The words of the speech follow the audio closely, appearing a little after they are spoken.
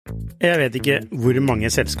Jeg vet ikke hvor mange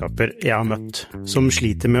selskaper jeg har møtt som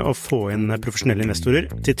sliter med å få inn profesjonelle investorer,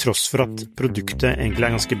 til tross for at produktet egentlig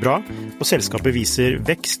er ganske bra, og selskapet viser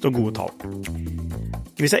vekst og gode tall.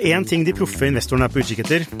 Hvis det er en ting de proffe investorene er på utkikk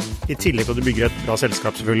etter, i tillegg til at du bygger et bra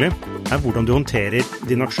selskap selvfølgelig, er hvordan du håndterer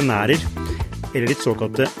dine aksjonærer, eller ditt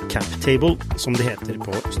såkalte cap table, som det heter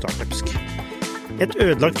på startupsk. Et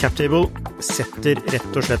ødelagt cap table setter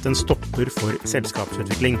rett og slett en stopper for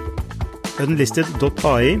selskapsutvikling.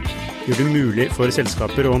 Unlisted.ai gjør det mulig for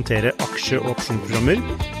selskaper å håndtere aksje- og opsjonsprogrammer,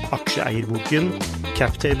 aksjeeierboken,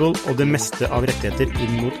 captable og det meste av rettigheter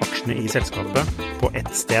inn mot aksjene i selskapet på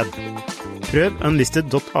ett sted. Prøv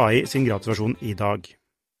Unlisted.ai sin gratisversjon i dag.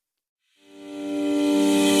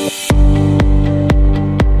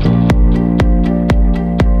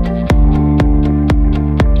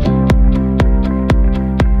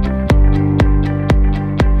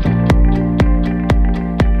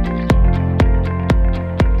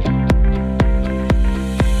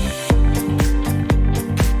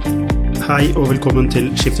 Hei og velkommen til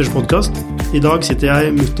Skifters podcast. I dag sitter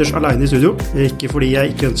jeg mutters alene i studio, ikke fordi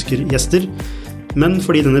jeg ikke ønsker gjester, men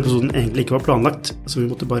fordi denne episoden egentlig ikke var planlagt, så vi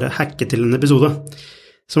måtte bare hacke til en episode.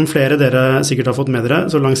 Som flere dere sikkert har fått med dere,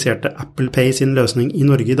 så lanserte Apple Pay sin løsning i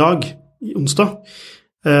Norge i dag, i onsdag.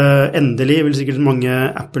 Endelig vil sikkert mange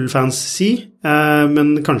Apple-fans si,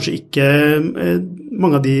 men kanskje ikke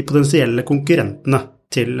mange av de potensielle konkurrentene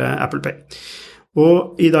til Apple Pay.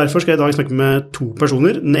 Og derfor skal jeg i dag snakke med to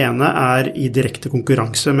personer. Den ene er i direkte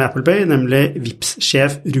konkurranse med Apple Pay, nemlig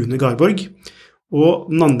Vipps-sjef Rune Garborg. Og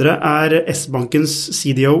den andre er S-bankens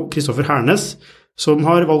CDO Kristoffer Hernes, som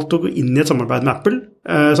har valgt å gå inn i et samarbeid med Apple,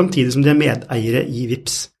 samtidig som de er medeiere i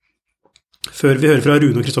Vipps. Før vi hører fra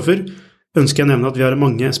Rune og Kristoffer, ønsker jeg å nevne at vi har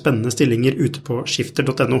mange spennende stillinger ute på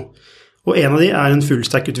skifter.no. Og en av de er en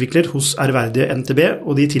fullstack-utvikler hos ærverdige NTB,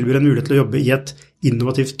 og de tilbyr en mulighet til å jobbe i et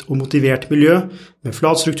innovativt og motivert miljø med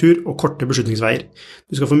flat struktur og korte beslutningsveier.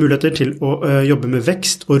 Du skal få muligheter til å jobbe med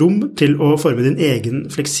vekst og rom til å forme din egen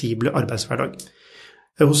fleksible arbeidshverdag.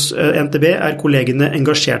 Hos NTB er kollegene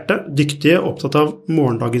engasjerte, dyktige og opptatt av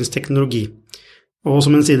morgendagens teknologi. Og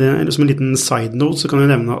som en liten side note så kan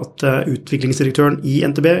jeg nevne at utviklingsdirektøren i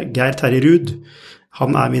NTB, Geir Terje Ruud,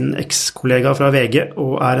 han er min eks-kollega fra VG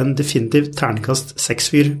og er en definitiv terningkast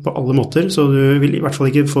 6-fyr på alle måter, så du vil i hvert fall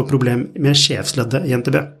ikke få problem med sjefsleddet i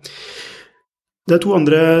NTB. Det er to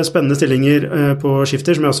andre spennende stillinger på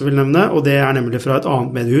Skifter som jeg også vil nevne, og det er nemlig fra et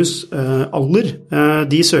annet mediehus, Aller.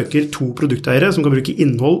 De søker 2 produkteiere som kan bruke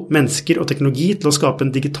innhold, mennesker og teknologi til å skape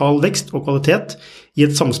en digital vekst og kvalitet i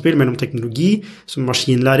et samspill mellom teknologi som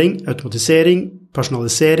maskinlæring, automatisering,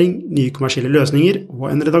 personalisering, nye kommersielle løsninger og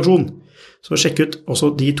en redaksjon. Så sjekk ut også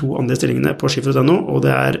de 2 andre stillingene på skifter.no, og det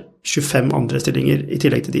er 25 andre stillinger i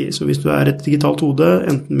tillegg til de. Så hvis du er et digitalt hode,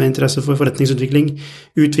 enten med interesse for forretningsutvikling,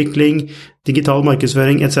 utvikling, digital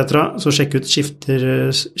markedsføring, etc., så sjekk ut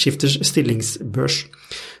Skifters stillingsbørs.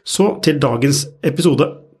 Så til dagens episode.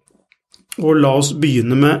 Og la oss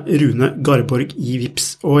begynne med Rune Garborg i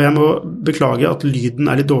Vipps. Og jeg må beklage at lyden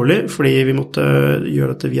er litt dårlig, fordi vi måtte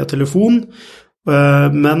gjøre dette via telefon,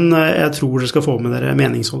 men jeg tror dere skal få med dere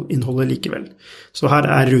meningsinnholdet likevel. Så her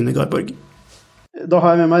er Rune Garborg. Da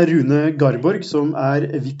har jeg med meg Rune Garborg, som er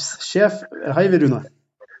Vipps-sjef. Hei, Rune.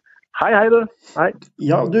 Hei du. Hei.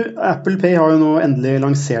 Ja, Apple Pay har jo nå endelig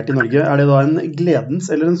lansert i Norge. Er det da en gledens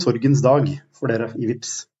eller en sorgens dag for dere i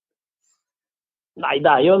Vipps? Nei,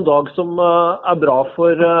 det er jo en dag som er bra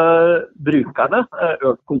for brukerne.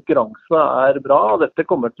 Økt konkurranse er bra, og dette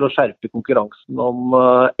kommer til å skjerpe konkurransen om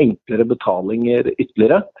enklere betalinger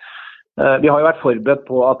ytterligere. Vi har jo vært forberedt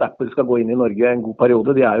på at Apple skal gå inn i Norge en god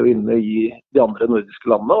periode. De er jo inne i de andre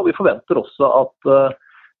nordiske landene, og vi forventer også at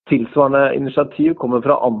tilsvarende initiativ kommer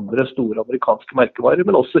fra andre store amerikanske merkevarer,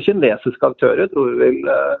 men også kinesiske aktører tror vi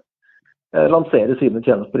vil lansere sine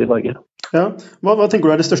tjenester i Norge. Ja. Hva tenker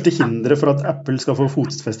du er det største hindret for at Apple skal få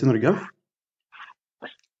fotfeste i Norge?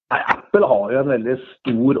 Nei, Apple har jo en veldig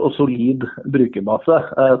stor og solid brukerbase,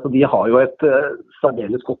 så de har jo et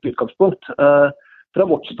særdeles godt utgangspunkt. Fra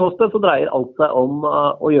vårt ståsted så dreier alt seg om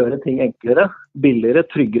å gjøre ting enklere, billigere,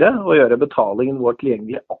 tryggere, og gjøre betalingen vår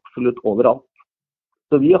tilgjengelig absolutt overalt.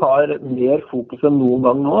 Så vi har mer fokus enn noen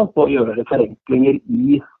gang nå på å gjøre forenklinger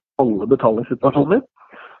i alle betalingssituasjoner.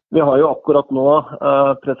 Vi har jo akkurat nå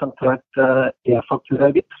presentert e-faktura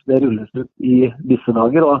i Vipps, det rulles ut i disse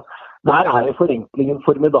dager, og der er jo forenklingen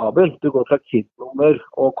formidabel. Du går fra KID-nummer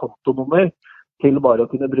og kontonummer til bare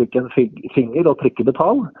å kunne bruke en finger og trykke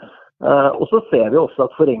betal. Og så ser vi også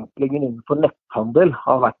at forenklingen innenfor netthandel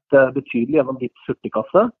har vært betydelig gjennom Vipps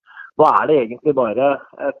hurtigkasse. Nå er det egentlig bare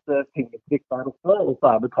et fingertrykk der oppe, og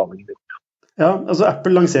så er betalingen gjort. Ja, altså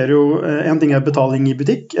Apple lanserer jo, en ting betaling i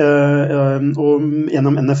butikk, og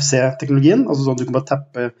gjennom NFC-teknologien, altså sånn at du kan bare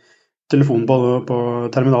tappe telefonen på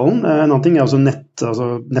terminalen. En annen ting også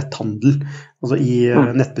netthandel, altså i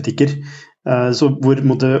nettbutikker. Så hvor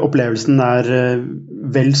opplevelsen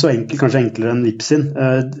vel så enkel, kanskje enklere enn Vipps sin.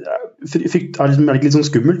 Det ikke litt sånn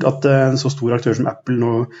skummelt at en så stor aktør som Apple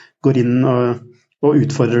nå går inn og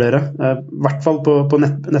utfordrer dere, i hvert fall på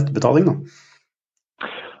nettbetaling da?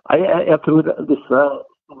 Nei, jeg tror disse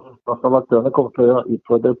internasjonale aktørene kommer til å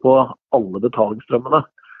utfordre på alle betalingsstrømmene.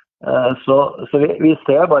 Så vi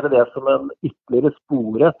ser bare det som en ytterligere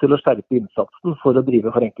spore til å skjerpe innsatsen for å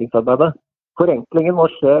drive forenklingsarbeidet. Forenklingen må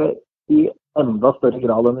skje i enda større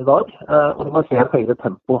grad enn i dag, og det må skje i et høyere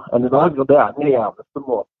tempo enn i dag. Og det den eneste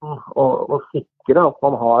måten å sikre at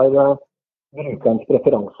man har brukerens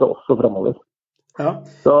preferanse også fremover. Ja.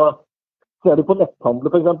 Så ser du på netthandel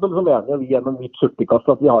for eksempel, så mener vi gjennom Vipps hurtigkasse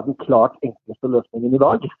at vi har den klart enkleste løsningen i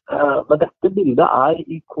dag. Men dette bildet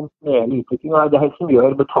i kontinuerlig utvikling, og det er det som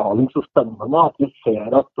gjør betaling så spennende, at vi ser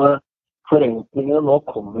at forenklingene nå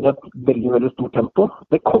kommer i et veldig, veldig stort tempo.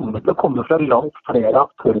 Det kommer til å komme fra langt flere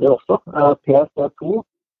aktører også. PSD2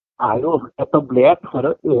 jo etablert for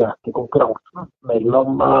å øke konkurransen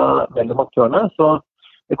mellom aktørene, så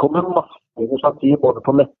det kommer masse initiativ både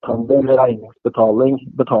på netthandel, regningsbetaling,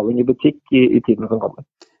 betaling i butikk i tiden som kommer.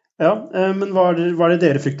 Ja, men hva det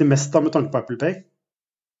dere frykter mest da med tanke på Apple Pay?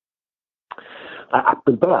 Nei,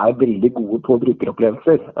 Apple Pay veldig gode på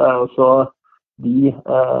brukeropplevelser, så de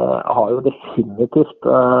har jo definitivt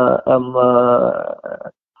en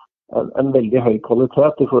veldig høy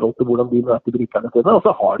kvalitet i forhold til hvordan de møter brukerne sine, og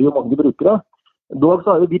så har de jo mange brukere. Dog så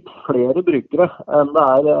har vi flere brukere enn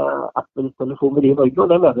det Apple-telefoner i Norge, og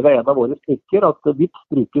det mener vi en av våre styrker, at Vipps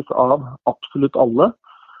brukes av absolutt alle.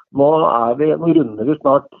 Nå runder vi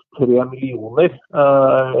snart 3 millioner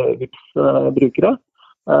Vipps-brukere,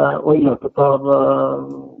 og i løpet av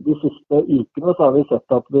de siste ukene så har vi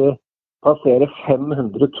sett at vi passerer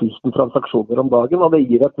 500 000 transaksjoner om dagen, og det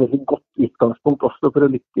gir et veldig godt utgangspunkt også for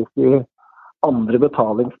å lykkes i andre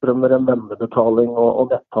betalingsstrømmer enn vennebetaling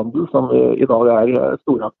og netthandel, som vi i dag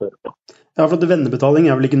store aktører på. Ja, for at vennebetaling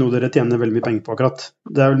vel ikke noe dere tjener veldig mye penger på akkurat.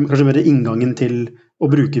 Det vel kanskje mer inngangen til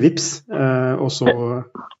å bruke Vipps, og så,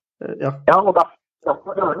 ja. Ja, og det det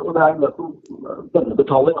som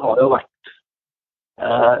vennebetaling har jo vært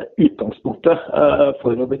utgangspunktet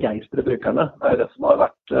for å begeistre brukerne. Det det som har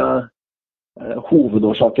vært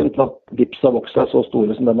hovedårsaken til at Vipps har vokst så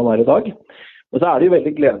store som den man i dag. Og så det jo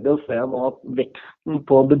veldig gledelig å se nå at veksten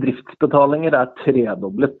på bedriftsbetalinger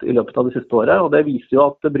tredoblet i løpet av det siste året, og det viser jo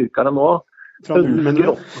at brukerne nå fra null, mener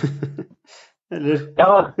du? Eller?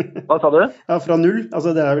 Ja, hva sa du? Ja, fra null.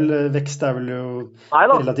 Altså vekst vel jo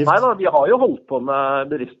relativt. Nei da, vi har jo holdt på med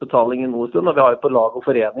bedriftsbetaling i noen stund, og vi har jo på lag og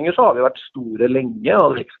foreninger så har vi vært store lenge,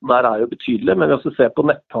 og veksten der jo betydelig, men hvis vi ser på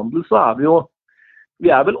netthandel så vi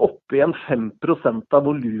vel oppe i 5% av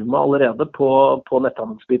volumet allerede på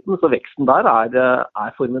netthandelsbiten, så veksten der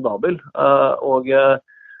formidabel. Og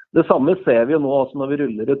det samme ser vi jo nå også når vi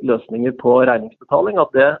ruller ut løsninger på regningsbetaling,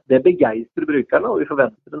 at det begeistrer brukerne, og vi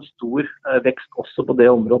forventer en stor vekst også på det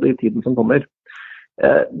området i tiden som kommer.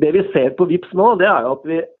 Det vi ser på Vipps nå, det jo at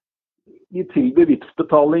vi tilbyr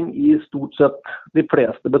Vipps-betaling i stort sett de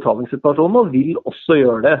fleste betalingssituasjoner, og vil også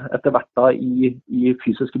gjøre det etter hvert da i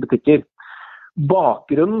fysiske butikker.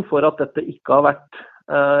 Bakgrunnen for at dette ikke har vært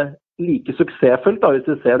like suksessfullt, hvis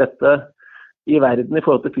vi ser dette i verden i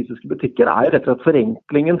forhold til fysiske butikker, jo rett og slett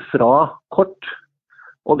forenklingen fra kort,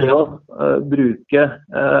 og det å bruke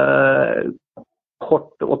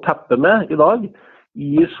kort og tappe med i dag,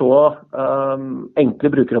 gir så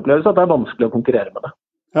enkle brukeropplevelser at det vanskelig å konkurrere med det.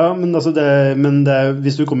 Ja, men, altså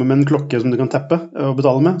hvis du kommer med en klokke som du kan tappe og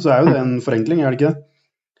betale med, så jo det en forenkling, det ikke det?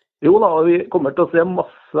 Jo da, vi kommer til å se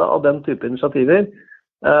masse av den type initiativer,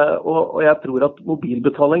 og jeg tror at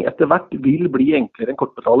mobilbetaling etter hvert vil bli enklere enn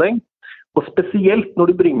kortbetaling, og spesielt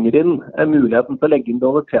når du bringer inn muligheten til å legge inn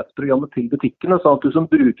lojalitetsprogrammet til butikkene, sånn at du som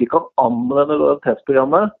bruker kan anvende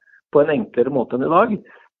lojalitetsprogrammet på en enklere måte enn i dag.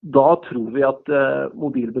 Da tror vi at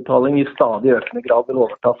mobilbetaling i stadig økende grad vil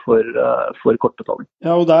overta for kortbetaling.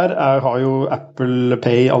 Ja, og der har jo Apple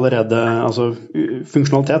Pay allerede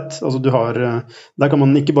funksjonalitet. Altså der kan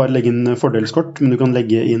man ikke bare legge inn fordelskort, men du kan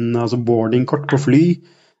legge inn boardingkort på fly.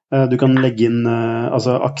 Du kan legge inn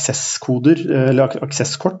aksesskoder, eller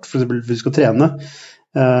aksesskort, for eksempel hvis du skal trene.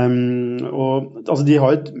 Og de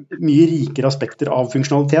har et mye rikere aspekter av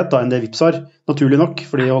funksjonalitet da, enn det Vipps har, naturlig nok,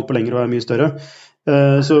 fordi de har holdt på lenger og mye større. Du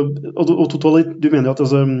mener jo at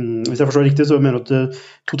hvis jeg forstår riktig, så mener du at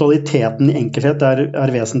totaliteten i enkelhet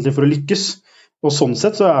er vesentlig for å lykkes, Og sånn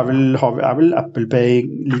sett så er vel Apple Pay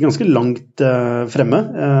ligger ganske langt fremme,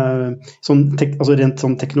 altså rent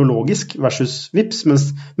sånn teknologisk versus Vipps,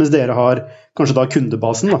 mens dere har kanskje da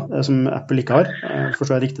kundebasen da, som Apple ikke har.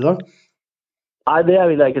 Forstår jeg riktig da? Nei, det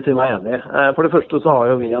vil jeg ikke si meg enig i. For det første så har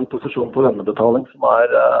jo vi en posisjon på vennebetaling som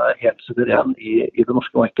helt suveren i det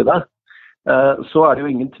norske markedet. Så det jo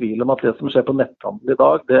ingen tvil om at det som skjer på netthandel i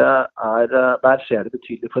dag, der skjer det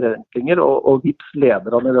betydelige forenklinger, og Vipps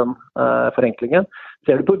leder an i den forenklingen.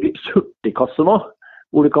 Ser du på Vipps hurtigkasse nå,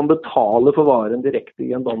 hvor du kan betale for varen direkte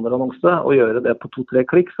i en bannerannonse og gjøre det på 2-3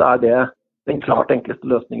 klikk, så det den klart enkleste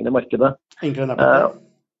løsningen i markedet. Enklere enn Apple?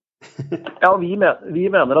 Ja, vi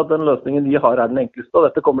mener at den løsningen vi har den enkleste, og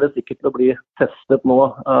dette kommer det sikkert til å bli testet nå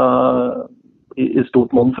i stort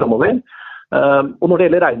måned fremover. Og når det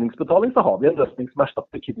gjelder regningsbetaling, så har vi en løsning som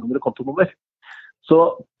erstatter KID-nummer og kontonummer. Så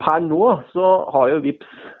per nå så har jo Vipps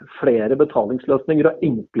flere betalingsløsninger og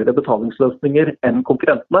enklere betalingsløsninger enn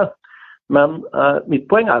konkurrentene. Men mitt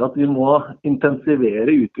poeng at vi må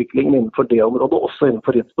intensivere utviklingen innenfor det området, også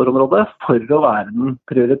innenfor Instore-området, for å være den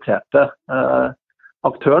prioriterte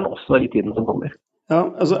aktøren også i tiden som kommer. Ja,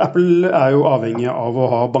 altså Apple jo avhengig av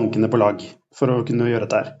å ha bankene på lag for å kunne gjøre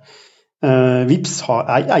dette her. Vipps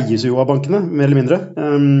eies jo av bankene, mer eller mindre.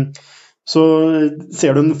 Så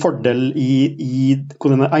ser du en fordel i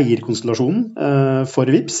denne eierkonstellasjonen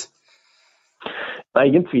for Vipps? Det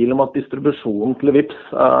ingen tvil om at distribusjonen til Vipps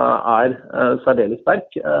særdeles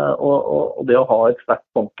sterk, og det å ha et sterkt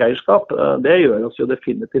bankeierskap, det gjør oss jo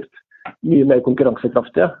definitivt mye mer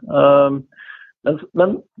konkurransekraftige.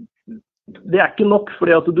 Men det ikke nok,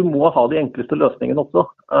 fordi at du må ha de enkleste løsningene også.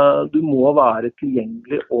 Du må være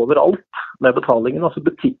tilgjengelig overalt med betalingen. Altså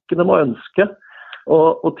butikkene må ønske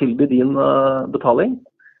å tilby din betaling,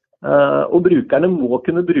 og brukerne må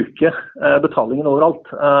kunne bruke betalingen overalt.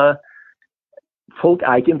 Folk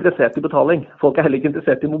ikke interessert i betaling. Folk heller ikke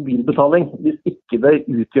interessert i mobilbetaling. Hvis ikke det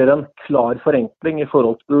utgjør en klar forenkling i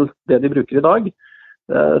forhold til det de bruker i dag,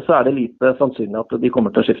 så det lite sannsynlig at de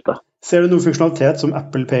kommer til å skifte. Ser du noen funksjonalitet som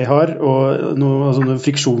Apple Pay har, og noe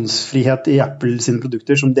friksjonsfrihet i Apple sine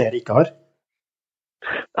produkter som dere ikke har?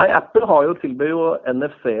 Nei, Apple tilbyr jo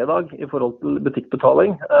NFC i dag i forhold til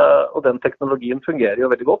butikkbetaling, og den teknologien fungerer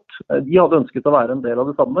jo veldig godt. De hadde ønsket å være en del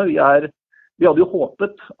av det samme. Vi hadde jo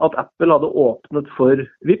håpet at Apple hadde åpnet for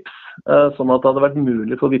Vipps, sånn at det hadde vært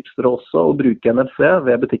mulig for Vipsere også å bruke NFC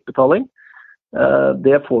ved butikkbetaling.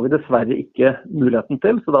 Det får vi dessverre ikke muligheten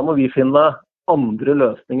til, så da må vi finne andre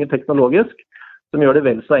løsninger teknologisk som gjør det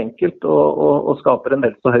vel så enkelt og skaper en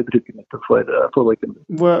vel så høy brukernytte for våre kunder.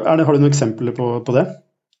 Har du noen eksempler på det?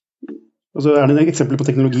 Altså, det noen eksempler på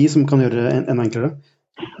teknologi som kan gjøre det enda enklere?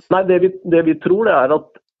 Nei, det vi tror at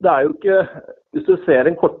det jo ikke, hvis du ser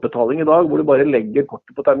en kortbetaling i dag hvor du bare legger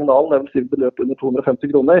kortet på terminalen, det vil si beløp under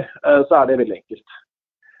 250 kroner, så det veldig enkelt.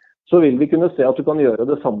 Så vil vi kunne se at du kan gjøre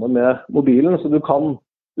det samme med mobilen, så du kan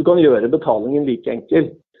gjøre betalingen like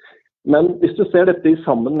enkel. Men hvis du ser dette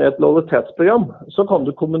sammen med et lojalitetsprogram, så kan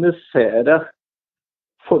du kommunisere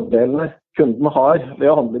fordelene kunden har ved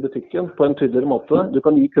å handle i butikken på en tydeligere måte. Du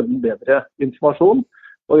kan gi kunden bedre informasjon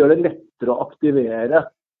og gjøre det lettere å aktivere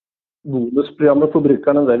bonusprogrammet for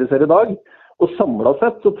brukeren enn det vi ser i dag. Og samlet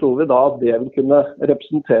sett så tror vi da at det vil kunne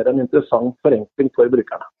representere en interessant forenkling for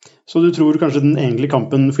brukerne. Så du tror kanskje den egentlige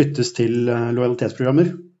kampen flyttes til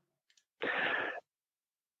lojalitetsprogrammer?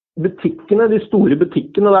 De store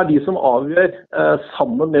butikkene, det de som avgjør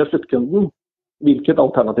sammen med sluttkunden hvilket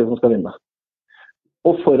alternativ som skal vinne.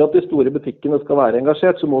 Og for at de store butikkene skal være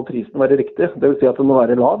engasjert, så må prisen være riktig. Det vil si at den må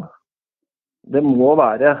være lav. Det må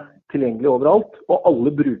være tilgjengelig overalt, og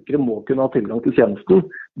alle brukere må kunne ha tilgang til tjenesten.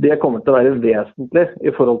 Det kommer til å være vesentlig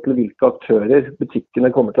i forhold til hvilke aktører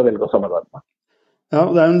butikkene kommer til å velge å samarbeide med. Ja,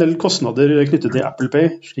 det en del kostnader knyttet til Apple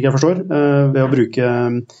Pay, slik jeg forstår, ved å bruke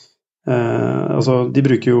de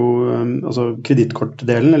bruker jo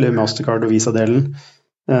kredittkortdelen, eller Mastercard og Visa-delen,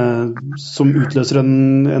 som utløser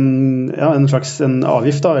en slags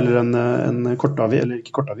avgift, da, eller en kortavgift, eller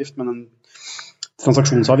ikke kortavgift, men en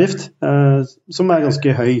transaksjonsavgift, som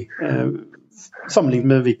ganske høy, sammenlignet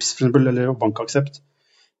med Vipps for eksempel, eller bankaksept.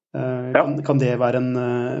 Kan det være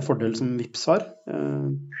en fordel som Vipps har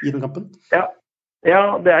i den kampen? Ja,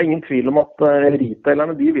 det ingen tvil om at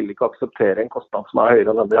retailerne de vil ikke akseptere en kostnad som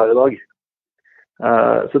høyere enn den de har i dag.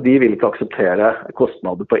 Så de vil ikke akseptere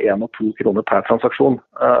kostnader på 1 og 2 kroner per transaksjon.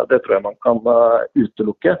 Det tror jeg man kan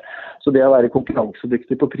utelukke. Så det å være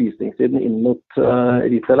konkurransedyktig på prisingssiden inn mot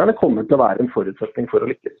retailerne kommer til å være en forutsetning for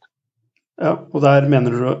å lykkes. Ja, og der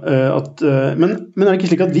mener du at men det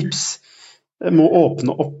ikke slik at Vipps må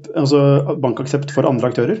åpne opp bankaksept for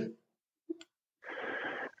andre aktører?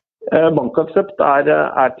 Bankaksept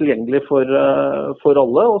er tilgjengelig for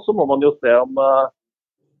alle, og så må man jo se om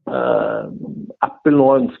Apple nå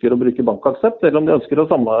ønsker å bruke bankaksept, eller om de ønsker å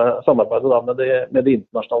samarbeide da med de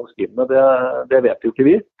internasjonale skrivene. Det vet jo ikke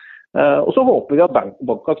vi. Og så håper vi at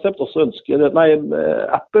bankaksept også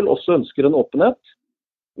Apple også ønsker en åpenhet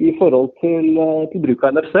i forhold til bruk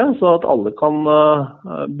av NFC, så at alle kan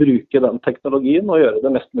bruke den teknologien og gjøre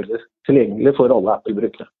det mest mulig tilgjengelig for alle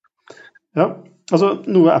Apple-brukere. Ja, altså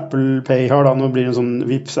noe Apple Pay har da, nå blir det en sånn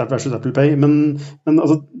Vipps versus Apple Pay, men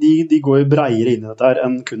altså, de går jo breiere inn i dette her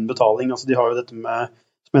enn kun betaling. Altså de har jo dette med,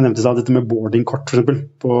 som jeg nevnte, dette med boardingkort for eksempel,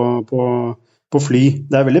 på fly.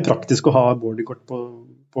 Det er veldig praktisk å ha boardingkort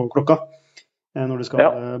på klokka når du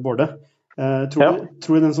skal boarde.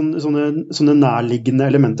 Tror du sånne nærliggende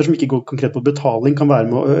elementer som ikke går konkret på betaling kan være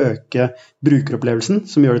med å øke brukeropplevelsen,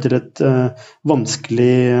 som gjør det til et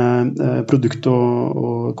vanskelig produkt å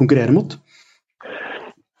konkurrere mot?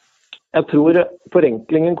 Jeg tror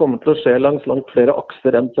forenklingen kommer til å skje langs langt flere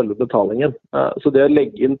akser enn selve betalingen. Så det å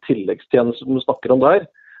legge inn tilleggstjenester som du snakker om der,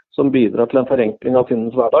 som bidrar til en forenkling av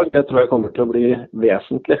kundens hverdag, det tror jeg kommer til å bli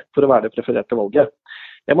vesentlig for å være det prefererte valget.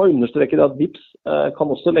 Jeg må understreke det at Vipps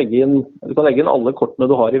kan også legge inn alle kortene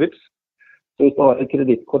du har i Vipps. Så hvis du har et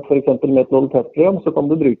kredittkort for eksempel med et lojalitetsprogram, så kan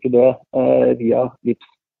du bruke det via Vipps.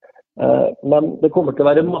 Men det kommer til å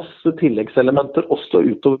være masse tilleggselementer også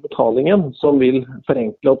utover betalingen som vil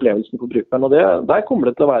forenkle opplevelsen for brukeren. Og der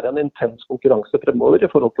kommer det til å være en intens konkurranse fremover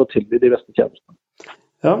i forhold til å tilby de beste tjenestene.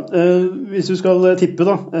 Ja, hvis du skal tippe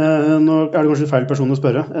da, nå er det kanskje feil person å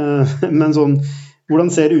spørre, men sånn,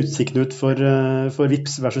 hvordan ser utsikten ut for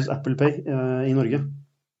Vipps versus Apple Pay i Norge?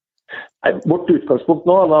 Nei, vårt utgangspunkt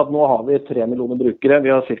nå er at nå har vi 3 millioner brukere,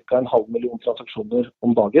 vi har ca. 0,5 million transaksjoner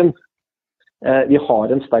om dagen. Vi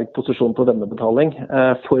har en sterk posisjon på vennebetaling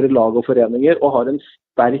for lag og foreninger, og har en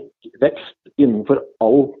sterk vekst innenfor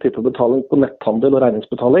all type betaling på netthandel og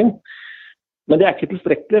regningsbetaling. Men det er ikke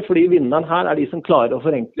tilstrekkelig, fordi vinneren her er de som klarer å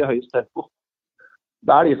forenkle høyest tempo.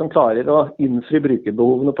 Det er de som klarer å innfri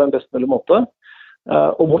brukerbehovene på en best mulig måte.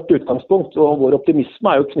 Og vårt utgangspunkt og vår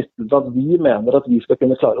optimisme er jo knyttet til at vi mener at vi skal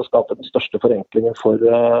kunne klare å skape den største forenklingen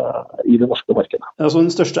i det norske markedet. Altså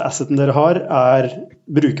den største asseten dere har er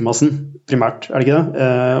brukermassen primært, er det ikke det?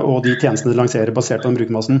 Og de tjenestene dere lanserer basert på den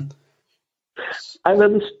brukermassen? Nei,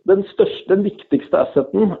 den viktigste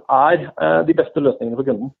asseten er de beste løsningene for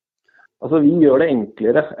kunden. Altså vi gjør det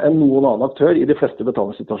enklere enn noen annen aktør i de fleste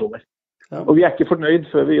betalingssituasjoner. Ja. Og vi er ikke fornøyd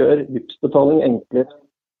før vi gjør Vipps-betaling enklere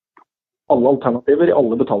alle alternativer i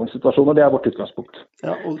alle betalingssituasjoner. Det er vårt utgangspunkt.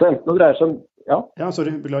 Ja, så enten det dreier seg om... Ja,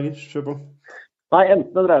 sorry, beklager, kjør på. Nei,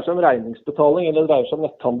 enten det dreier seg om regningsbetaling, eller det dreier seg om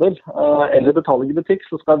netthandel, eller betaling i butikk,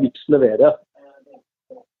 så skal Vipps levere.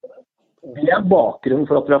 Det er bakgrunnen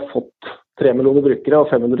for at vi har fått 3 millioner brukere og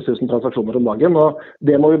 500 000 transaksjoner om dagen, og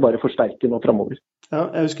det må vi bare forsterke nå fremover. Ja,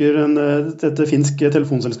 jeg husker et finsk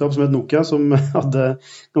telefonselskap som het Nokia, som hadde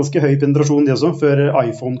ganske høy penetrasjon de også, før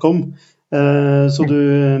iPhone kom. Så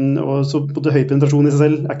både høy penetrasjon i seg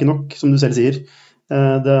selv er ikke nok, som du selv sier.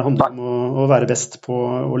 Det handler om å være best på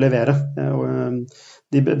å levere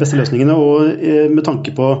de beste løsningene, og med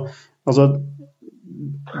tanke på altså,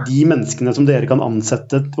 de menneskene som dere kan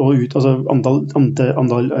ansette altså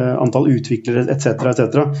antall utviklere, etc.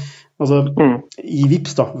 Altså, i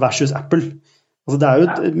Vipps da, versus Apple. Altså, det er jo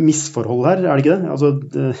et misforhold her, er det ikke det? Altså,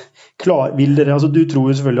 du tror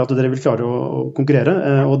jo selvfølgelig at dere vil klare å konkurrere,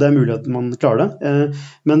 og det er mulig at man klarer det.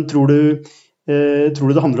 Men tror du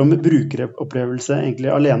det handler om brukeropplevelse egentlig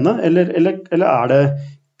alene, eller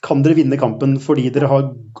kan dere vinne kampen fordi dere har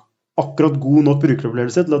akkurat god nok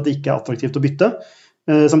brukeropplevelse til at det ikke er attraktivt å bytte,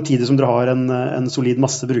 samtidig som dere har en solid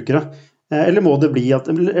masse brukere? Eller må det bli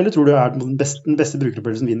eller tror du den beste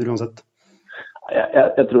brukeropplevelsen vinner uansett?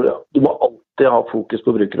 Jeg tror det. Du må alltid ha fokus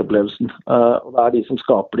på brukeropplevelsen, og det er de som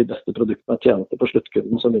skaper de beste produktene og tjenester på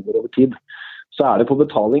sluttkunden som vinner over tid. Så er det på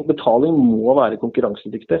betaling. Betaling må være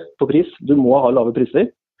konkurransedyktig på pris. Du må ha lave priser.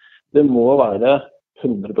 Det må være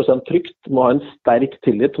 100% trygt. Du må ha en sterk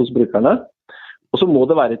tillit hos brukerne. Og så må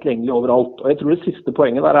det være tilgjengelig overalt. Og jeg tror det siste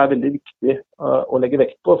poenget der er veldig viktig å legge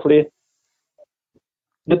vekt på, fordi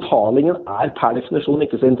betalingen er per definisjon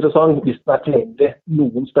ikke så interessant hvis den er tilgjengelig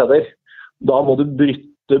noen steder. Da må du bytte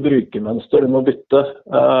brukermønster, du må bytte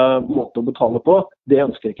måte å betale på. Det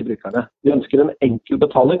ønsker ikke brukerne. De ønsker en enkel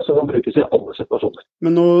betaling som kan brukes i alle situasjoner.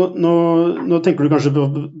 Men nå tenker du kanskje på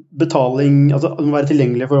betaling, altså det må være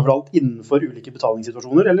tilgjengelig for overalt innenfor ulike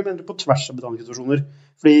betalingssituasjoner, eller mener du på tvers av betalingssituasjoner?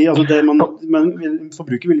 Fordi altså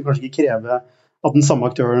forbruker vil kanskje ikke kreve at den samme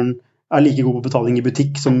aktøren er like god på betaling i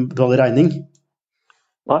butikk som betaler regning?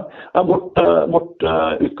 Nei. Ja, vårt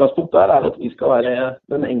utgangspunkt der at vi skal være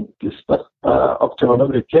den enkleste aktøren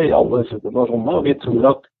å bruke i alle disse situasjonene. Og vi tror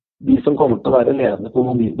at de som kommer til å være ledende på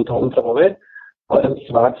mobilbetaling fremover, har en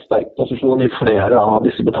svært sterk posisjon i flere av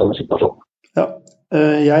disse betalingssituasjonene. Ja,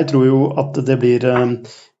 jeg tror jo at det blir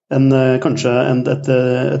kanskje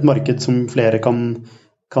et marked som flere kan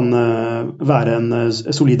være en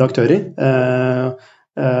solid aktør i.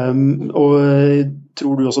 Og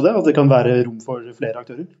tror du også det, at det kan være rom for flere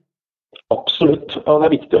aktører? Absolutt, og det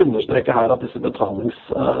er viktig å understreke her at disse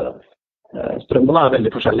betalingsstrømmene er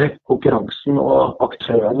veldig forskjellige. Konkurransen og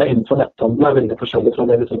aktørene innenfor netthandel er veldig forskjellige fra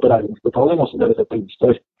det vi ser på regningsbetaling, også det vi ser på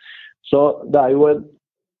innstør. Så det er jo et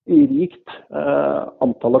rikt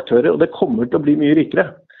antall aktører, og det kommer til å bli mye rikere.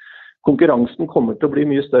 Konkurransen kommer til å bli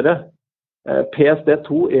mye større. PSD2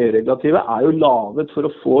 EU-regulativet er jo laget for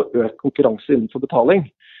å få økt konkurranse innenfor betaling.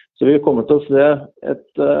 Så vi kommer til å se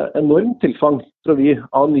et enormt tilfang, tror vi,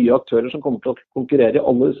 av nye aktører som kommer til å konkurrere i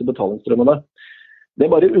alle disse betalingsstrømmene.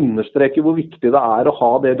 Det bare understreker hvor viktig det er å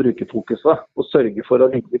ha det brukerfokuset og sørge for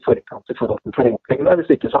å ligge i forkant i forhold til forenklingene.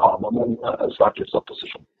 Hvis ikke så har man en svært utsatt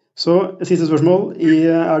posisjon. Så siste spørsmål.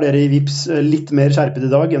 Er dere i Vipps litt mer skjerpet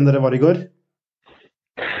i dag enn dere var i går?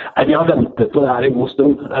 Nei, vi har ventet på det her en god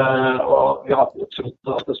stund, og vi har trodd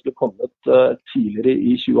at det skulle kommet tidligere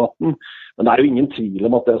i 2018. Men det er jo ingen tvil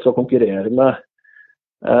om at det skal konkurrere med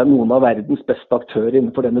noen av verdens beste aktører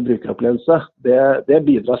innenfor denne brukeropplevelse. Det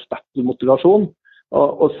bidrar sterkt til motivasjon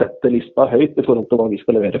og setter lista høyt i forhold til hva vi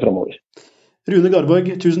skal levere fremover. Rune Garborg,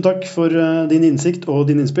 tusen takk for din innsikt og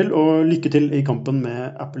din innspill, og lykke til i kampen med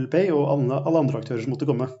Apple Pay og alle andre aktører som måtte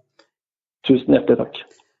komme. Tusen hjertelig takk.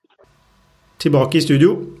 Tilbake i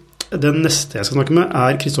studio. Den neste jeg skal snakke med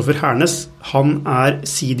er Kristoffer Hernes. Han er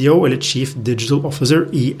CDO, eller Chief Digital Officer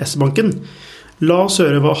i S-banken. La oss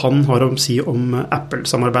høre hva han har å si om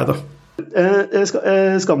Apple-samarbeidet.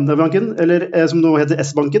 Skandinavianken, eller som nå heter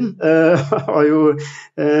S-banken, har jo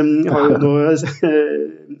nå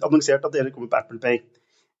annonsert at dere kommer på Apple Pay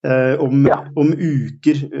om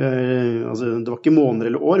uker. Altså, det var ikke måneder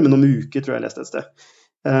eller år, men om uker tror jeg leste et sted.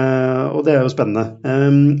 Og det er jo spennende.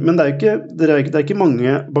 Men det er ikke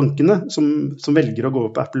mange bankene som velger å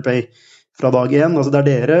gå på Apple Pay fra dag 1. Altså det er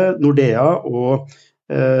dere, Nordea og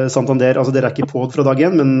Santander. Altså dere er ikke på fra dag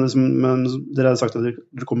 1, men dere har sagt at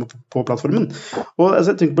dere kommer på plattformen. Og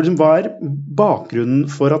altså, jeg tenker på hva er bakgrunnen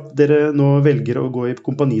for at dere nå velger å gå i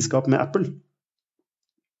kompaniskap med Apple?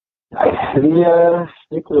 Nei,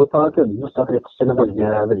 vi tror at kundene skal rett til å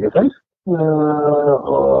velge selv.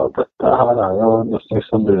 Og dette her er jo løsning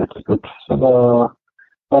som blir etterspurt. Så da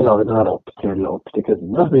lar vi det være opp til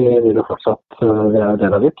kundene. Vi vil jo fortsatt, vi er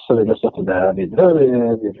del av Vipps, så vi vil støtte det videre. Vi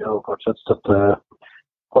vil jo fortsatt støtte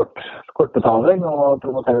kortbetaling og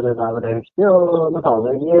promotere det der det er viktig, og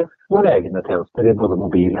betaling i våre egne tjenester i både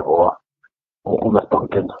mobil og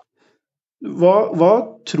nettbanken. Hva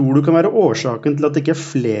tror du kan være årsaken til at det ikke er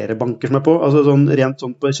flere banker som er på? Altså rent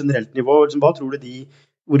på generelt nivå, hva tror du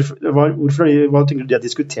hva tenker du de har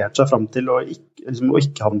diskutert seg frem til å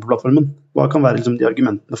ikke havne på plattformen? Hva kan være de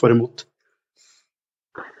argumentene for og imot?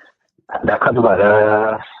 Det kan jo være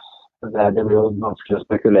det blir jo vanskelig å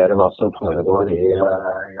spekulere hva som foregår i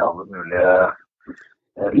alle mulige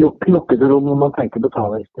lukkede rom når man tenker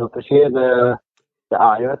betalingsstrategi. Det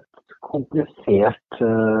er jo et komplisert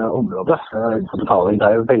område for betaling. Det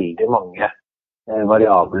er jo veldig mange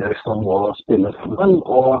variabler som må spille sammen,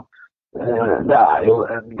 og det er jo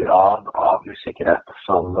en grad av usikkerhet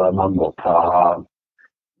som man må ta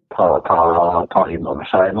inn over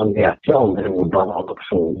seg. Man vet jo aldri hvordan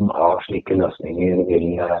adopsjonen av slike løsninger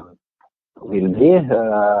vil bli.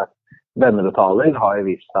 Vennebetaling har jo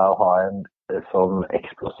vist seg å ha en sånn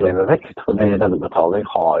eksplosiv vekst, fordi vennebetaling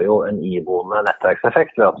har jo en iboende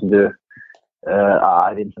nettverkseffekt ved at du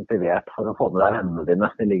er insentivert for å få med deg vennene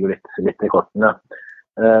dine. Det ligger litt i kortene.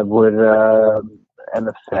 Hvor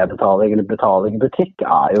NFC-betaling eller betaling i butikk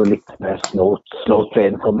er jo litt mer slow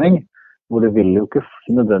train-forming, hvor du vil jo ikke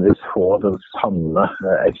nødvendigvis få den samme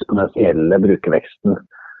eksponentielle brukerveksten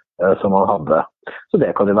som man hadde. Så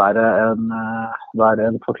det kan jo være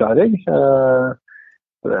en forklaring.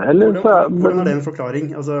 Hvordan er det en forklaring?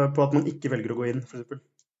 Altså på at man ikke velger å gå inn, for eksempel?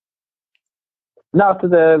 Nei, at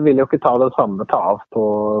det vil jo ikke ta det samme av på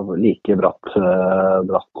like bratt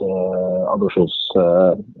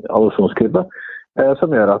adopsjonskurve,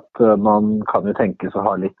 som gjør at man kan jo tenke seg å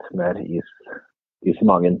ha litt mer is i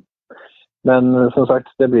magen. Men som sagt,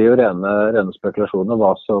 det blir jo rene spekulasjoner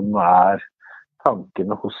hva som er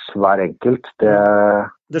tankene hos hver enkelt.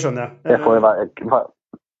 Det skjønner jeg. Det får jo være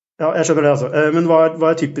Ja, jeg skjønner det altså. Men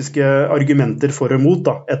hva typiske argumenter for og mot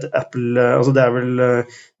da? Etter Apple, altså det vel,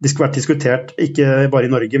 det skal være diskutert ikke bare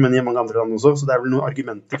i Norge, men i mange andre land også, så det vel noen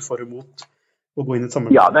argumenter for og mot å gå inn i et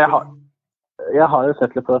samarbeid? Ja, jeg har jo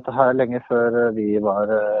sett litt på dette her lenge før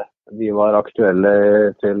vi var aktuelle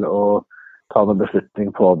til å ta noen beslutning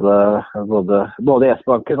på det, både i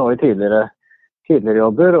S-banken og i tidligere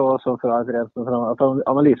jobber, og så fra et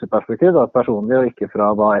analyseperspektiv, da, personlig og ikke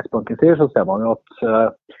fra hva S-banken sier, så ser man jo at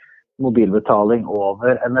mobilbetaling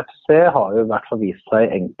over NFC har jo i hvert fall vist seg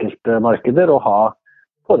i enkelte markeder å ha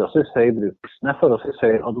forholdsvis høy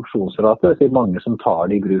adopsjonsrate, det er mange som tar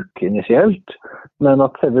det i bruk initielt, men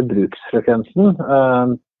at selve bruksfrekvensen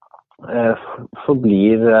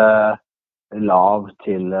forblir lav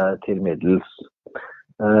til middels.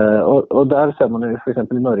 Og der ser man jo for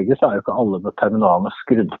eksempel i Norge så jo ikke alle terminalene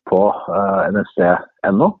skrudd på NFC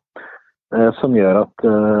ennå, som gjør at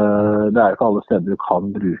det jo ikke alle steder du kan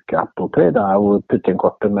bruke Apple Pay. Det jo putte inn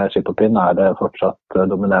kortet med chip og pin det fortsatt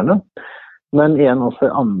dominerende. Men igjen også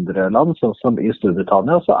i andre land, sånn som i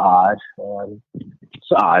Storbritannia, så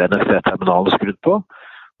NFC-terminalen skrudd på.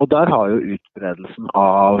 Og der har jo utbredelsen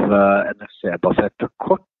av NFC-baserte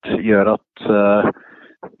kort gjør at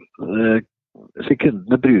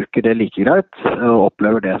kundene bruker det like greit og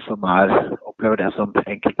opplever det som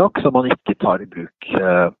enkelt nok, så man ikke tar i bruk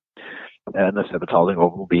NFC-betaling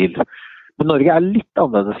over mobil. Men Norge litt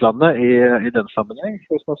annerledeslandet i den sammenheng.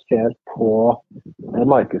 Hvis man ser på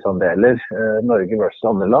markedsandeler Norge versus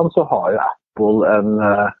andre land, så har jo Apple en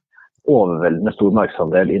overveldende stor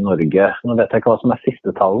markedsandel i Norge. Nå vet jeg ikke hva som siste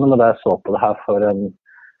tallene, men da jeg så på det her for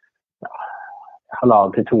 1,5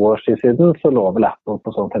 til 2 år siden, så lå vel Apple på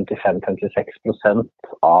sånn 55-56%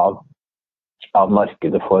 av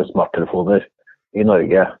markedet for smarttelefoner i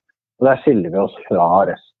Norge. Og der skiller vi oss fra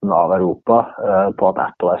resten av Europa på at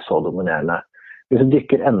Apple så dominerende. Hvis vi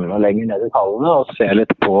dykker enda lenger ned i tallene og ser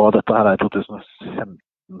litt på, dette her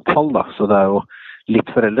 2015-tall da, så det jo litt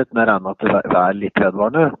foreldet, men jeg regner med at det litt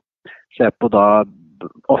vedvarende. Se på da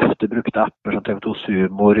ofte brukte apper som TV2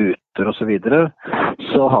 Sumo, Ruter og så videre,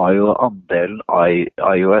 så har jo andelen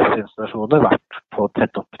iOS-installasjoner vært på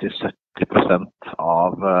tett opp til 70%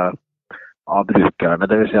 av brukerne.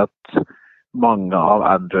 Det vil si at mange av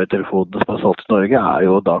Android-telefonene som solgt i Norge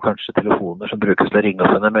jo da kanskje telefoner som brukes til å ringe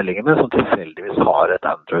og sende meldinger med, som tilfeldigvis har et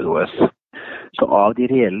Android OS. Så av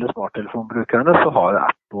de reelle smarttelefonbrukerne så har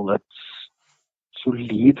Apple et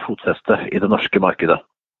solid fotfeste i det norske markedet.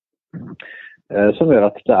 Som gjør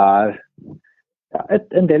at det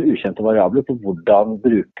en del ukjente variabler på hvordan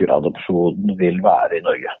brukeradopsjonen vil være i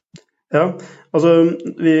Norge. Ja, altså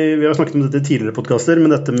vi har snakket om dette i tidligere podcaster,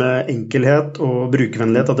 men dette med enkelhet og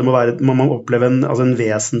brukervennlighet, at det må man oppleve en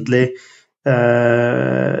vesentlig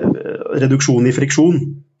reduksjon i friksjon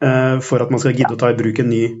for at man skal gidde å ta i bruk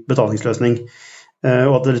en ny betalingsløsning.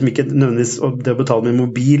 Og at det liksom ikke nødvendigvis det å betale med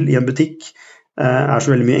mobil i en butikk så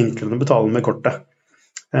veldig mye enklere enn å betale med kortet.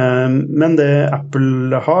 Men det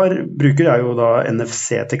Apple bruker jo da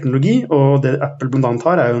NFC-teknologi, og det Apple blant annet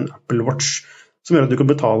har jo en Apple Watch, som gjør at du kan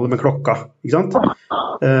betale med klokka, ikke sant?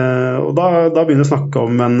 Og da begynner vi å snakke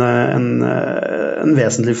om en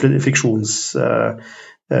vesentlig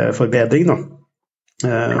friksjonsforbedring da.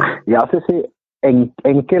 Ja, så si,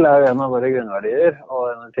 enkel jo en av våre grunnverdier,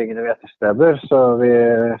 og en av tingene vi etterstreber, så vi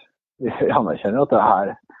anerkjenner jo at det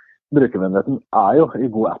her brukervennligheten jo i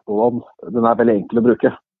god Apple-ånd. Den veldig enkel å bruke.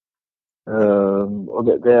 Og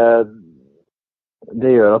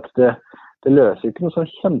det gjør at det løser ikke noe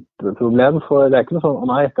sånn kjempeproblem, for det ikke noe sånn,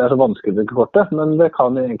 nei, det så vanskelig å bruke kortet, men det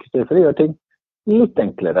kan i enkelte tilfeller gjøre ting litt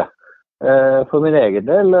enklere. For min egen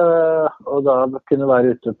del, og da kunne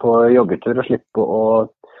være ute på joggetur og slippe å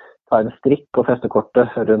ta en strikk og feste kortet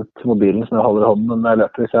rundt mobilen som jeg holder i hånden når jeg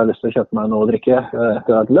løper, hvis jeg har lyst til å kjøpe meg noe å drikke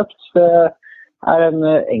etter å ha løpt. Det en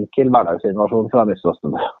enkel hverdagsinnovasjon fra mitt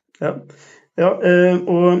ståsted. Ja,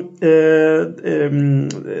 og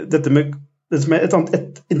dette med et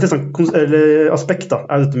annet interessant aspekt da,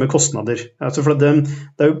 dette med kostnader. Altså for det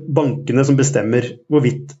jo bankene som bestemmer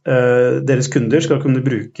hvorvidt deres kunder skal kunne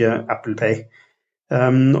bruke Apple Pay.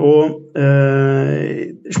 Og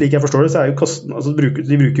slik jeg forstår det, så jo kostnader, altså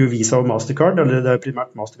de bruker jo Visa og Mastercard, eller det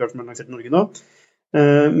primært Mastercard som lansert i Norge nå.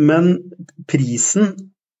 Men prisen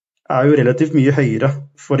jo relativt mye høyere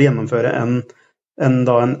for å gjennomføre en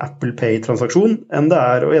Apple Pay-transaksjon enn det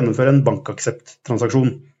å gjennomføre en bankaksept-transaksjon.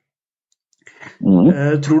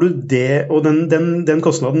 Tror du det, og den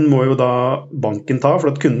kostnaden må jo da banken ta, for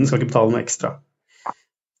at kunden skal ikke betale noe ekstra.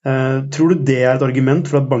 Tror du det et argument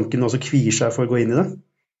for at banken også kvier seg for å gå inn i det?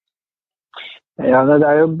 Ja, det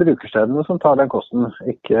jo brukerstedene som tar den kosten,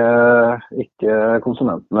 ikke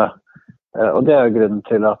konsumentene. Og det jo grunnen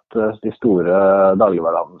til at de store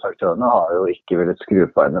dagligvarehandelsaktørene har jo ikke villet skru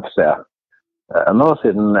på NFC ennå,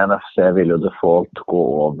 siden NFC vil jo default gå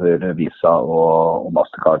over Visa og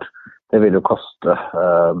Mastercard. Det vil jo koste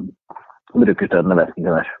brukerstedene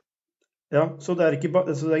vesentlig mer. Ja, så det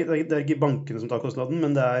ikke bankene som tar kostnaden,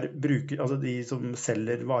 men det altså de som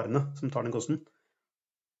selger varene som tar den kosten?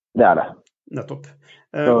 Det det. Nettopp.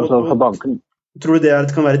 Så for banken... Tror du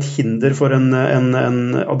det kan være et hinder for en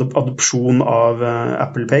adopsjon av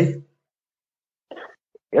Apple Pay?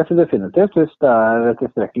 Jeg synes definitivt. Hvis det et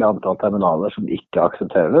tilstrekkelig antall terminaler som ikke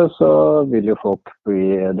aksepterer det, så vil jo folk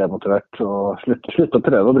bli demotivert og slutte å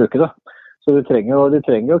prøve å bruke det. Så de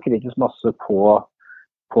trenger jo kritisk masse på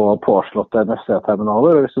påslåtte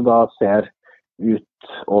NFC-terminaler. Og hvis du da ser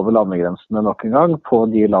ut over landegrensene nok en gang på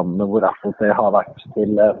de landene hvor Apple Pay har vært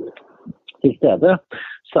til stede,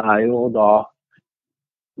 så jo da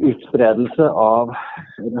utspredelse av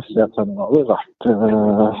NFC-terminaler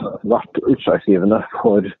vært utslagsgivende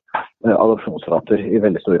for adopsjonsrater i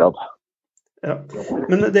veldig stor grad. Ja,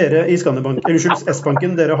 men dere i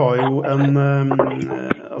S-banken, dere har jo en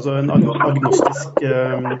agnostisk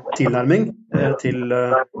tilnærming til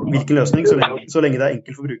hvilken løsning, så lenge det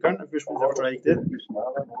enkelt for brukeren, hvis jeg forstår det riktig.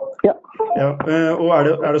 Ja. Ja, og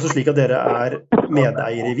det så slik at dere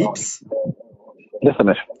medeier i Vipps? Det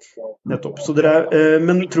stemmer. Nettopp. Så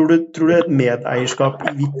men tror du et medeierskap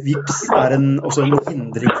i Vipps også en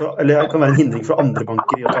hindring eller kan være en hindring for andre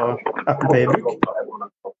banker i å ta Apple Pay i bruk?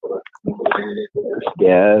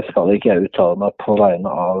 Det skal ikke jeg uttale meg på vegne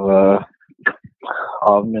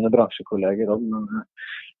av mine bransjekolleger om.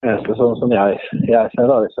 Som jeg ser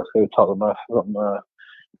da, hvis jeg skal uttale meg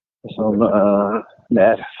som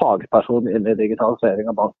mer fagperson inn i digitalisering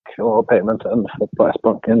av bank og payment enn på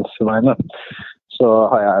S-bankens vegne, så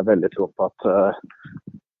har jeg veldig tro på at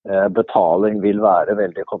betaling vil være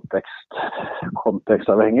veldig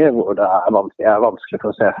kontekstavhengig, hvor det vanskelig for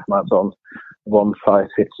å se for meg en sånn one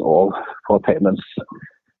size fits all på payments.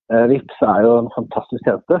 Vipps jo en fantastisk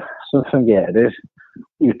tjeneste som fungerer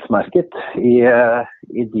utmerket i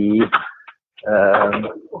de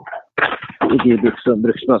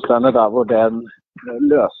bruksmønstrene der hvor den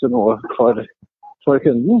løser noe for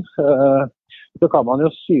kunden. Så kan man jo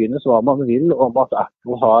synes hva man vil om at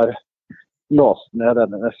Apple har låst ned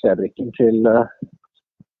denne NFC-brikken til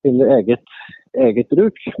eget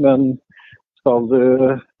bruk, men skal du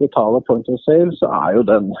betale point of sale, så jo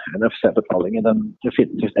den NFC-betalingen den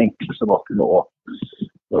definitivt enkleste måten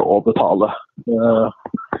å betale.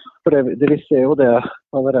 For vi ser jo det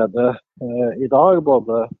allerede i dag,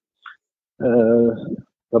 både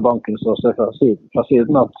fra bankens og fra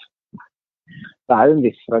siden, at det jo en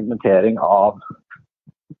viss fragmentering av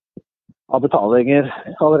betalinger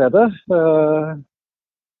allerede.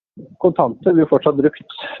 Kontanter blir fortsatt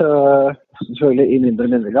brukt, selvfølgelig i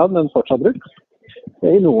mindre grad, men fortsatt brukt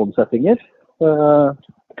i noen settinger.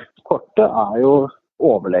 Kortet jo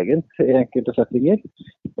overlegent i enkelte settinger.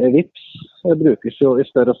 Vipps brukes jo i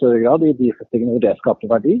større og større grad i de settingene hvor det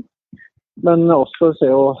skaper verdi. Men også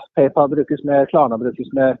ser jo PayPal brukes mer, Klarna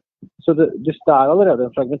brukes mer. Så det allerede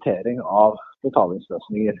en fragmentering av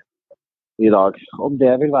betalingsløsninger i dag. Om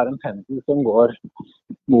det vil være en pendel som går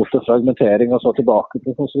mot fragmentering og så tilbake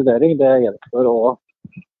til konsolidering, det gjenstår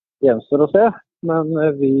å se. Men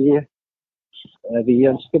vi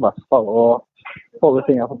ønsker i hvert fall å holde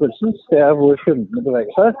fingrene på pulsen, se hvor kundene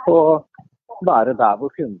beveger seg, og være der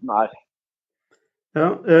hvor kunden Ja,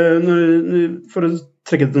 for å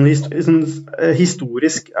trekke det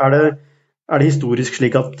historisk, det historisk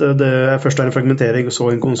slik at det først en fragmentering og så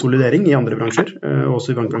en konsolidering i andre bransjer,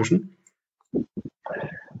 også i bankbransjen?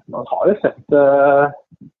 Man har jo sett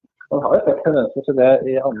tendenser til det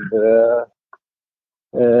i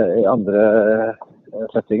andre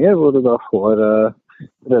settinger, hvor du da får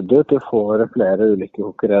Reddit, du får flere ulike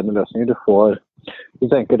konkurrerende løsninger. Du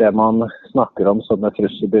tenker det man snakker om som et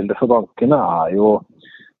trusselbilde for bankene, jo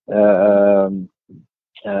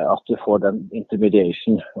at du får den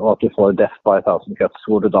intermediation, og at du får death by 1000 cuts,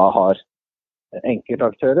 hvor du da har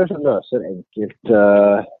enkeltaktører som løser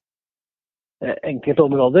enkelte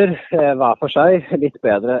områder hver for seg litt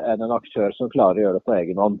bedre enn en aktør som klarer å gjøre det på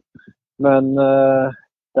egen hånd. Men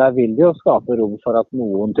der vil det jo skape rom for at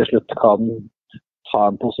noen til slutt kan ta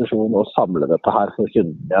en posisjon og samle dette her for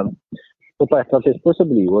kunden igjen. Så på et eller annet tidspunkt så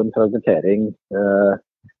blir jo en fragmentering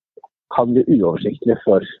kan bli uoversiktlig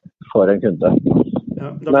for en kunde. Ja,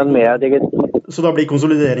 så da blir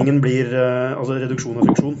konsolideringen altså reduksjon av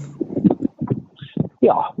funksjon?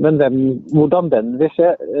 Ja, men hvordan den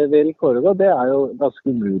vil foregå, det jo ganske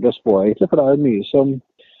umulig å spå egentlig, for det jo mye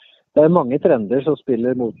det mange trender som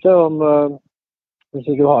spiller mot det.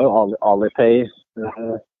 Du har jo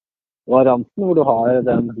Alipay-varianten, hvor du har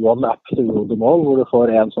den One App to Rule Them All, hvor du får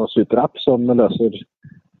en sånn superapp som løser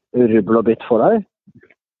rubbel og bit for deg.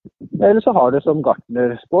 Eller så har du som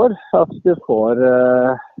Gartner spår at du får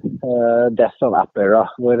Death of App Era,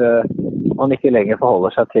 hvor man ikke lenger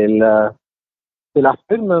forholder seg til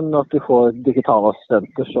apper, men at du får digitale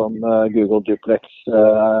assistenter som Google Duplex,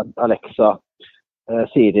 Alexa,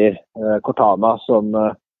 Siri, Cortana, som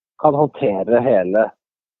kan håndtere hele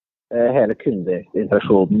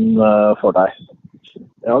kundeinteraksjonen for deg.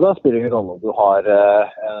 Ja, da spiller det ingen rolle om du har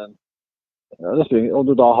om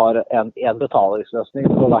du da har en betalingsløsning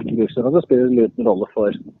på hvert bruksområde, så spiller det en rolle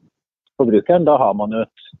for brukeren. Da har man jo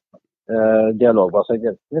et dialogbasert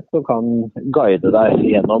grensesnitt som kan guide deg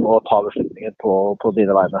gjennom og ta beslutninger på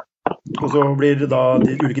dine vegne. Og så blir da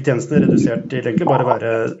de ulike tjenestene redusert til egentlig bare å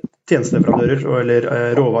være tjenesteleverandører eller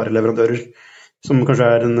råvareleverandører, som kanskje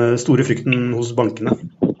er den store frykten hos bankene.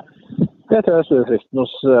 Jeg tror det er store frykten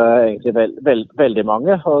hos egentlig veldig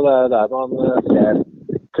mange, og det er der man ser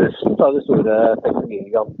trusselen av de store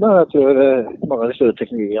teknologigigantene. Jeg tror mange av de store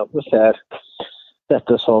teknologigigantene ser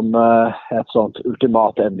dette som et sånt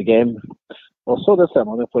ultimat endgame. Også det ser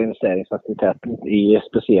man jo på investeringsaktiviteten i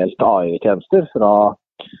spesielt AI-tjenester fra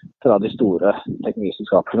de store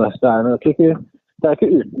teknologiselskapene. Det er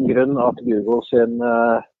ikke uten grunn at Google sin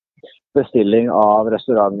bestilling av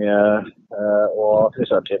restaurant- og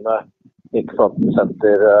frisørtime fikk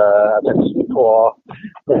frontcenter attention på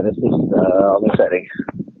deres siste annonsering.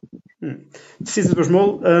 Siste spørsmål.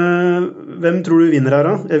 Hvem tror du vinner her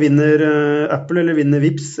da? Vinner Apple, eller vinner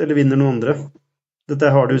Vipps, eller vinner noen andre?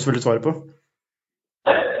 Dette har du selvfølgelig svaret på.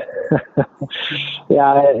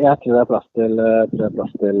 Jeg tror det er plass til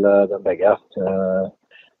den begge.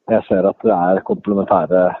 Jeg ser at det er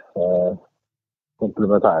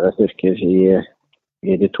komplementære styrker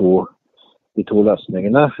i de to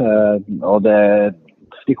løsningene. Og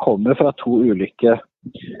de kommer fra to ulike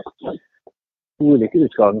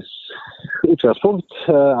utgangspunkt.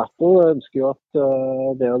 Apple ønsker jo at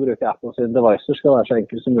det å bruke Apple sine devices skal være så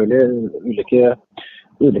enkelt som mulig,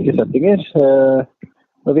 ulike settinger.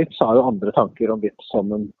 Og Vipps har jo andre tanker om Vipps som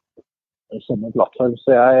en plattform, så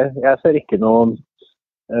jeg ser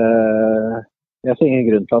ingen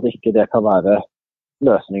grunn til at ikke det kan være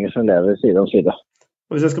løsninger som lever side om side.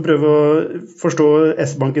 Og hvis jeg skal prøve å forstå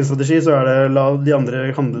S-bankens strategi, så er det la de andre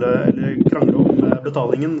handle eller krangle om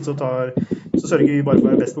betalingen, så sørger vi bare for å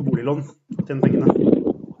være best på boliglån til den pengene.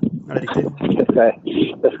 Er det riktig?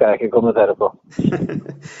 Det skal jeg ikke kommentere på.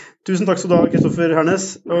 Tusen takk skal du ha, Kristoffer Hernes,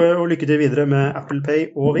 og lykke til videre med Apple Pay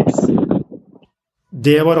og Vipps.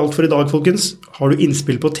 Det var alt for i dag, folkens. Har du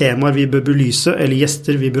innspill på temaer vi bør belyse, eller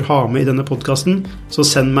gjester vi bør ha med i denne podcasten, så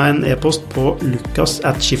send meg en e-post på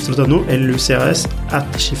lukas@skifter.no eller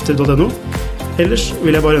lucias@skifter.no. Ellers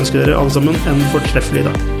vil jeg bare ønske dere alle sammen en fortreffelig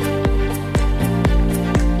dag.